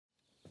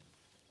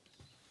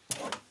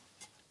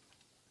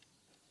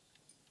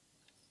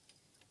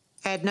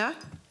Edna?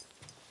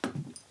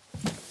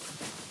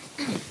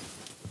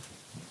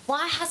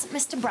 Why hasn't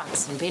Mr.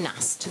 Branson been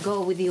asked to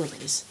go with the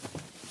others?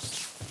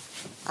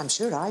 I'm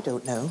sure I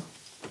don't know.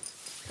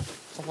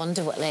 I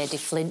wonder what Lady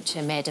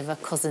Flincher made of her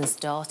cousin's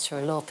daughter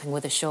eloping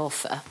with a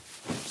chauffeur.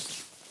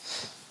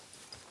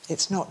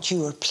 It's not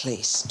your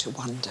place to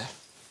wonder.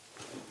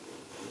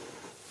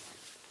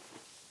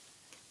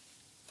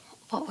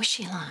 What was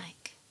she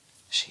like?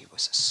 She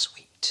was a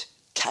sweet,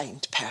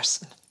 kind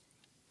person.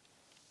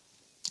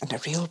 And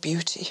a real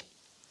beauty,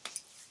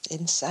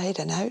 inside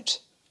and out.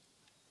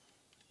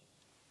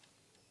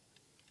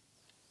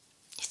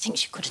 You think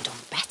she could have done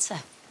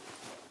better?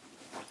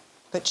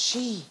 But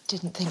she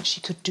didn't think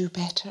she could do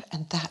better,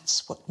 and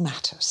that's what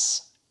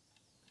matters.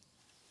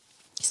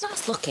 He's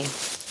nice looking.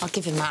 I'll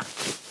give him that.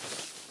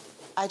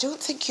 I don't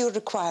think you're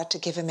required to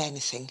give him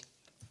anything.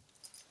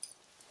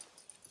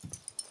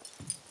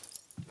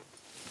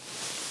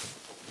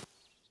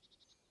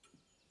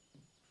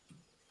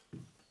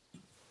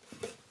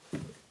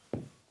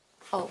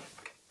 Oh,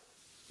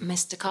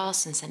 Mr.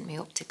 Carson sent me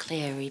up to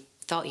clear. He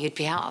thought you'd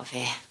be out of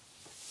here.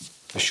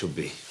 I should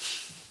be.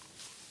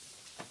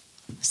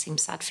 It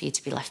seems sad for you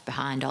to be left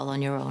behind all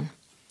on your own.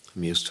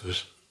 I'm used to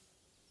it.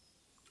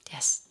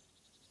 Yes.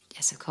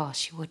 Yes, of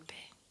course, you would be.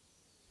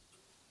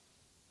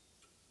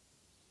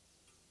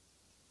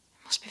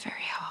 It must be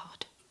very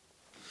hard.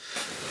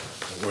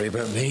 Don't worry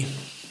about me.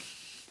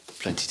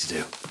 Plenty to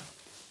do.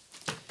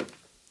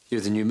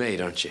 You're the new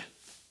maid, aren't you?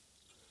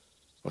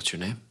 What's your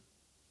name?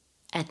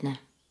 Edna.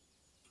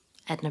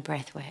 Edna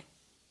Braithwaite.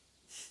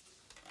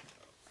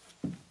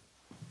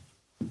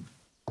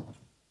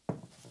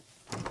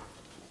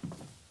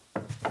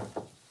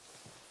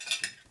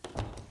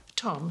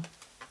 Tom,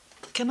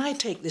 can I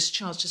take this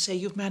chance to say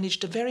you've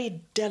managed a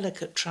very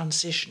delicate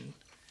transition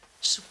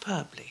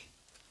superbly?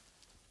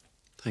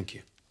 Thank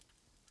you.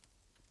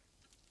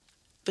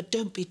 But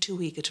don't be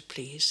too eager to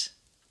please.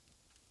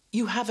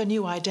 You have a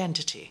new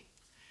identity.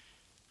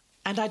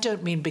 And I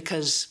don't mean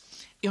because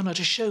you're not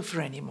a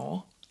chauffeur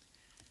anymore.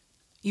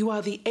 You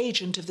are the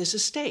agent of this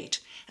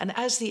estate, and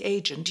as the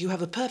agent, you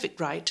have a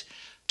perfect right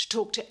to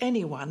talk to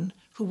anyone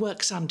who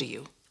works under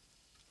you.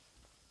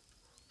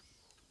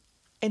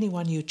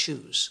 Anyone you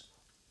choose.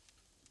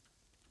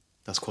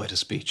 That's quite a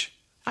speech.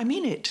 I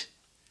mean it.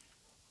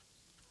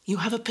 You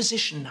have a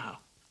position now,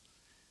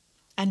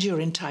 and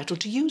you're entitled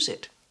to use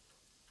it.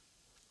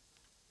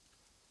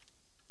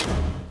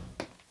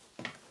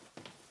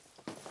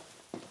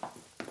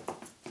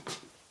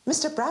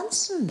 Mr.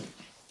 Branson.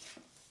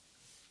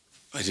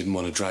 I didn't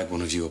want to drag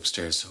one of you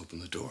upstairs to open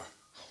the door.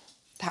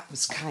 That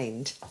was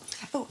kind.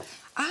 Oh,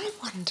 I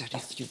wonder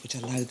if you would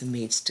allow the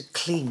maids to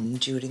clean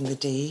during the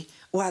day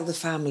while the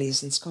family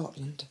is in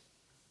Scotland.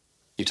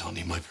 You don't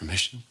need my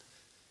permission.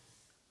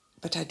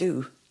 But I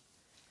do.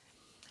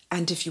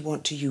 And if you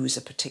want to use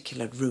a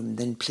particular room,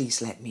 then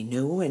please let me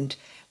know and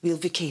we'll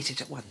vacate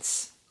it at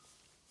once.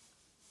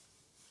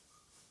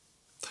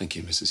 Thank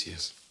you, Mrs.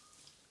 Hughes.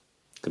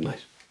 Good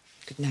night.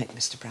 Good night,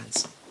 Mr.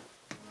 Branson.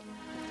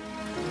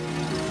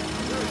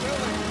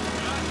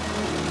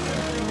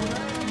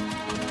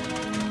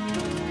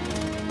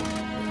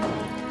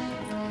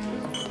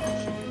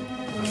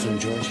 Afternoon,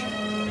 George.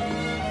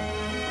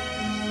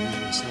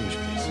 A sandwich,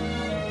 please.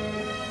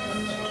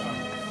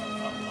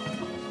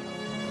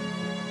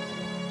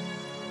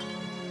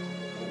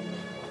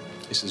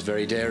 This is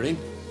very daring.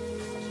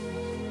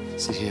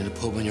 Sitting in a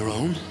pub on your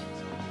own.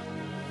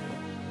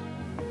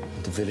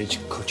 The village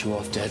could cut you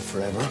off dead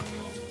forever.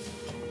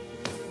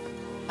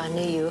 I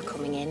knew you were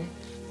coming in,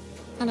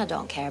 and I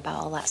don't care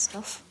about all that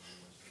stuff.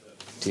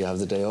 Do you have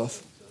the day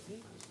off?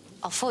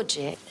 I'll fudge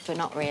it, but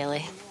not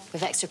really.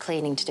 We've extra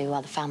cleaning to do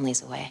while the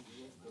family's away.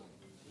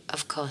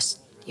 Of course,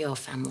 your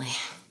family.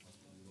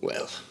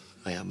 Well,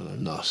 I am and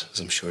I'm not, as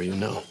I'm sure you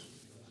know.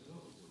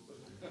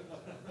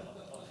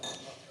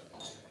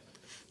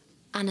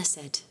 Anna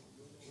said,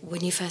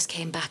 when you first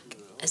came back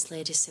as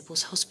Lady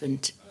Sybil's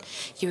husband,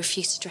 you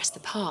refused to dress the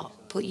part,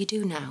 but you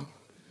do now.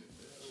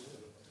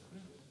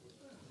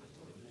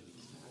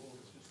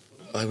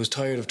 I was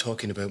tired of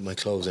talking about my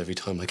clothes every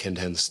time I came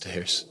down the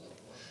stairs.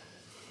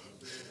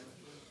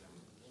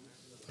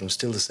 I'm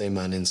still the same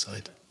man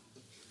inside.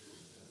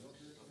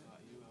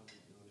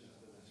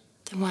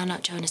 Then why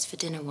not join us for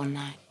dinner one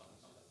night,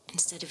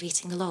 instead of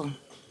eating alone?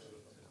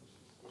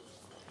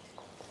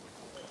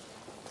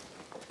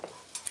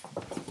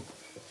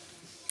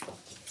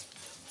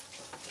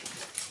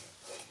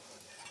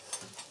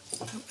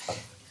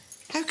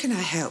 How can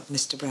I help,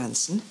 Mr.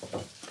 Branson?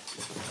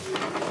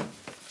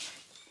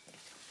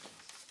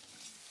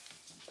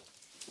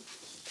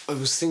 I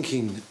was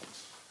thinking...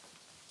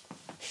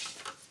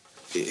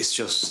 It's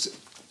just...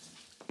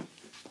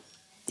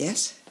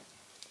 Yes?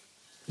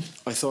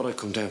 I thought I'd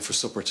come down for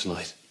supper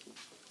tonight.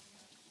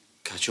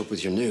 Catch up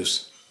with your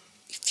news.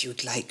 If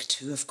you'd like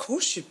to, of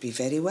course you'd be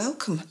very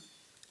welcome.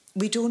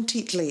 We don't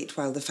eat late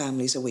while the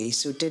family's away,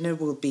 so dinner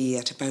will be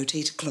at about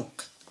 8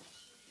 o'clock.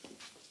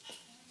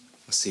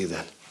 I'll see you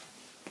then.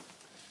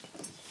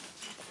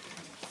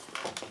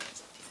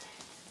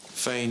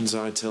 Fains,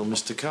 I tell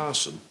Mr.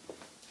 Carson.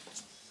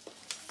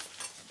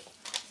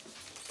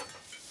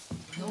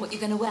 what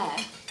you're going to wear?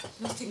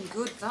 Nothing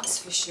good, that's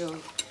for sure.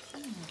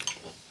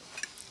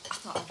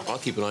 I'll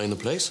keep an eye on the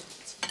place.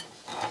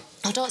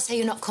 Oh, don't say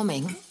you're not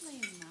coming.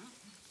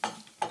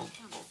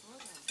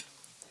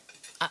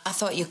 I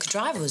thought you could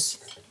drive us.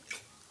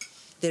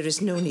 There is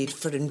no need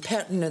for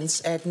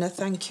impertinence, Edna,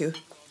 thank you.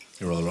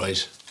 You're all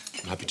right.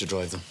 I'm happy to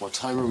drive them. What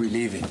time are we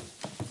leaving?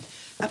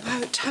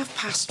 About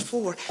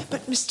 4:30,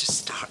 but Mr.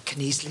 Stark can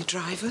easily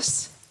drive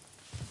us.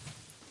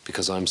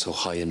 Because I'm so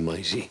high and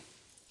mighty.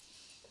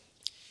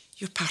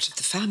 You're part of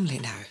the family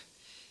now.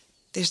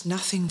 There's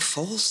nothing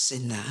false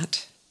in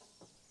that.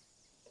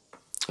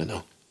 I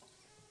know.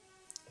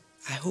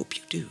 I hope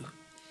you do.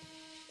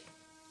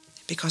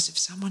 Because if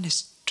someone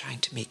is trying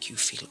to make you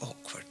feel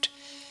awkward,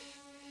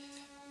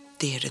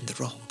 they're in the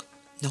wrong,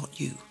 not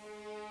you.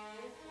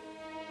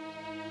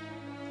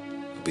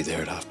 I'll be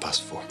there at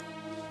 4:30.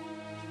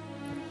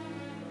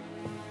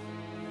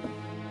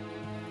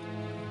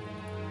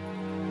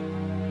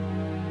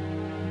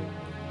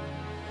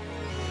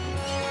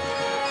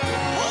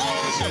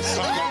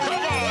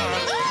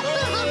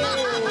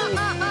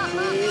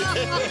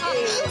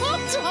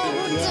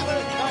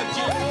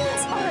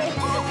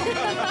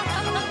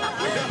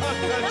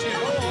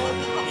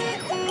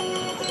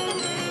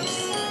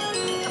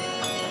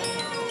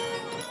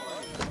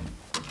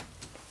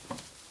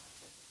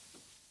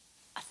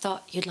 I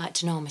thought you'd like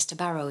to know Mr.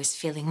 Barrow is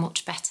feeling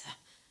much better.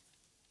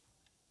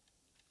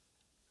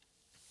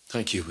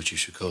 Thank you, but you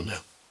should go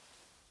now.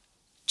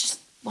 Just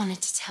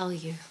wanted to tell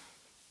you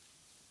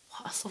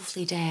what a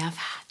lovely day I've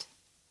had.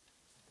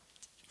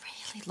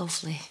 Really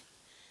lovely.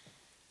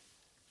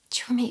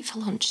 Do you meet for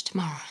lunch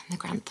tomorrow in the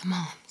Grantham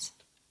Arms?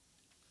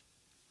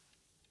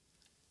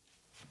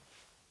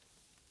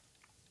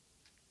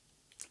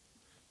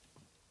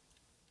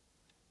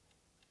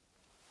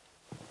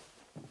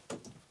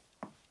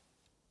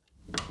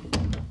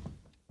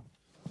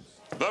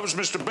 That was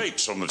Mr.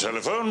 Bates on the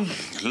telephone.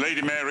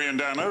 Lady Mary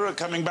and Anna are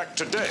coming back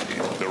today.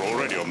 They're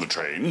already on the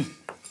train.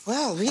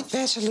 Well, we'd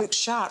better look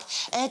sharp.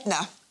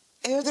 Edna,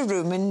 air the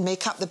room and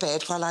make up the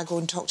bed while I go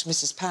and talk to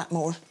Mrs.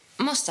 Patmore.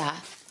 Must I?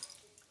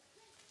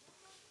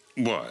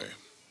 Why?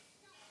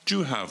 Do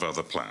you have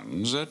other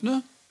plans,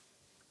 Edna?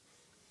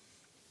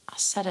 I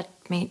said I'd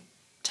meet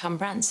Tom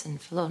Branson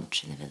for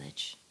lunch in the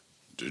village.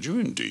 Did you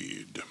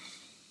indeed?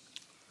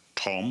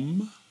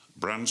 Tom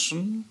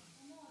Branson?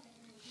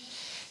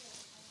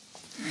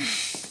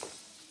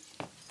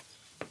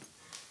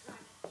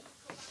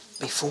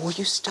 Before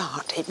you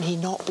start, it may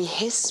not be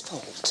his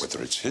fault.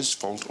 Whether it's his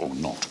fault or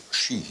not,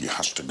 she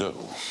has to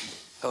go.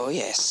 Oh,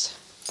 yes.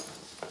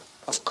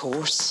 Of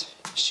course,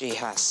 she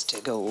has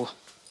to go.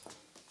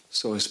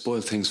 So I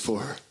spoiled things for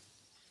her.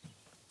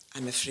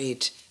 I'm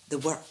afraid the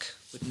work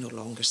would no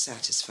longer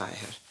satisfy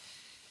her.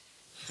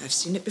 I've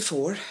seen it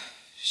before.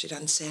 She'd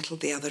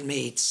unsettled the other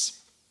maids.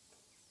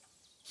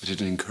 I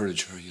didn't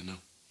encourage her, you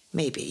know.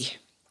 Maybe.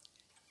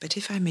 But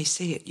if I may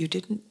say it, you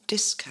didn't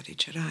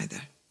discourage her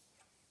either.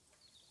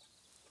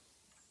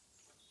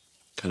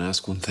 Can I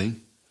ask one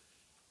thing?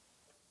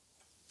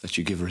 That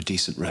you give her a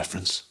decent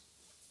reference.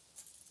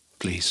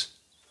 Please.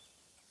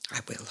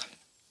 I will,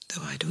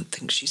 though I don't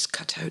think she's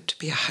cut out to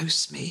be a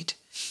housemaid.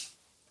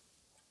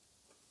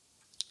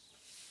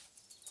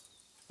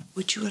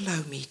 Would you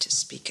allow me to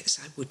speak as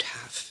I would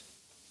have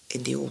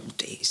in the old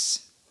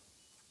days?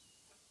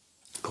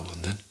 Go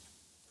on, then.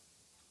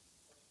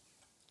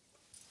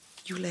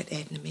 You let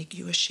Edna make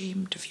you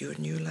ashamed of your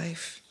new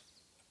life.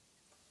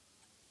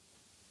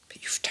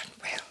 But you've done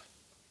well.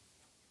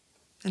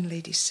 And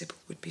Lady Sybil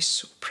would be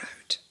so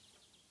proud.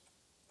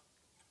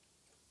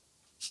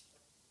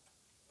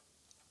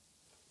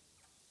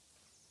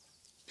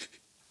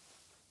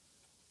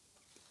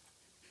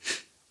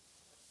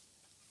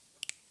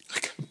 I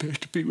can't bear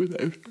to be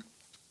without her.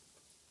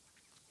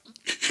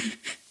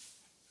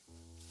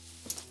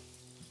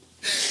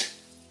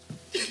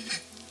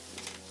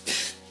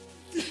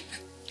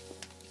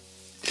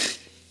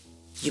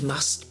 You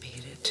must bear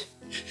it.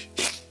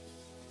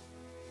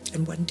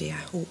 And one day I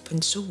hope,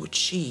 and so would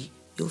she,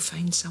 you'll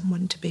find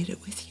someone to bear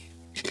it with you.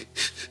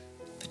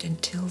 But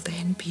until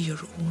then, be your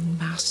own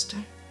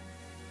master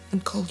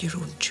and call your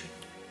own tune.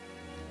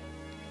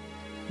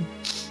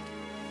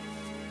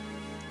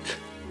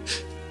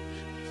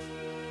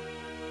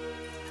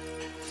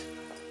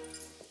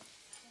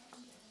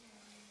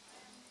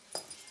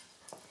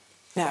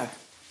 Now,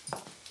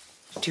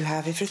 do you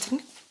have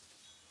everything?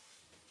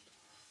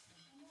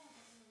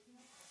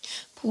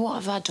 But what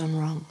have I done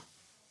wrong?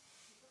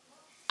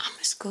 I'm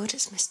as good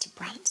as Mr.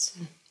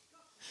 Branson.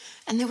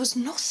 And there was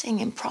nothing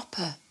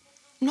improper.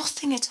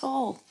 Nothing at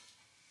all.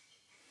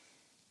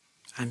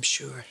 I'm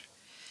sure.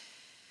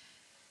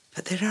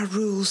 But there are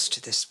rules to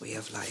this way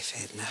of life,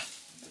 Edna.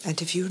 And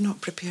if you're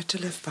not prepared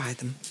to live by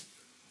them,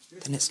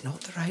 then it's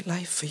not the right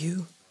life for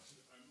you.